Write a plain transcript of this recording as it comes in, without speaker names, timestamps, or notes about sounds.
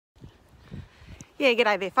Yeah,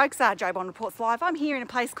 g'day there folks, Joe Bond Reports Live. I'm here in a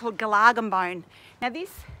place called Gularambone. Now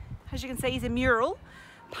this, as you can see, is a mural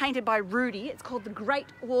painted by Rudy. It's called the Great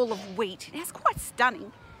Wall of Wheat. It's quite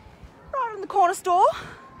stunning. Right on the corner store.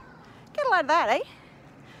 Get a load of that, eh?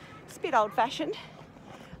 It's a bit old fashioned.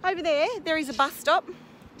 Over there is a bus stop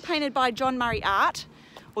painted by John Murray Art,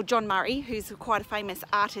 or John Murray, who's quite a famous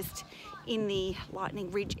artist in the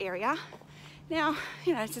Lightning Ridge area. Now,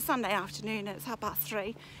 you know, it's a Sunday afternoon and it's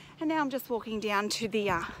 3:30. And now I'm just walking down to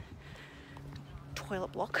the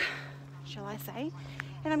toilet block, shall I say,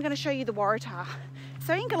 and I'm going to show you the Waratah.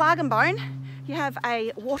 So in Gularambone, you have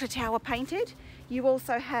a water tower painted. You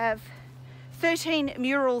also have 13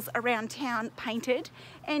 murals around town painted,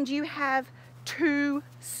 and you have 2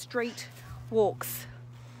 street walks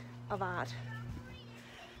of art.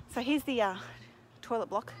 So here's the toilet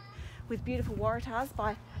block with beautiful Waratahs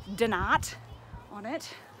by Dinart on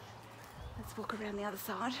it. Let's walk around the other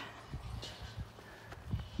side.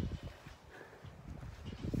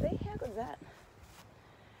 See, how good is that?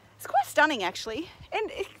 It's quite stunning actually. And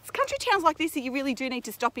it's country towns like this that you really do need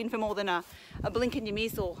to stop in for more than a blink and you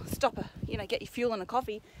miss, or stop get your fuel and a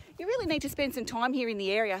coffee. You really need to spend some time here in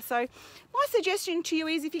the area. So my suggestion to you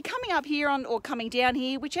is, if you're coming up here or coming down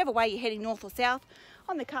here, whichever way you're heading, north or south,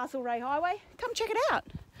 on the Castlereigh Highway, come check it out.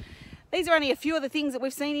 These are only a few of the things that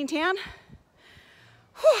we've seen in town.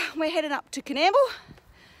 We're heading up to Canamble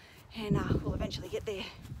and we'll eventually get there.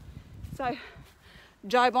 So,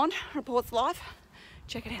 Joe Bond Reports Live.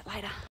 Check it out later.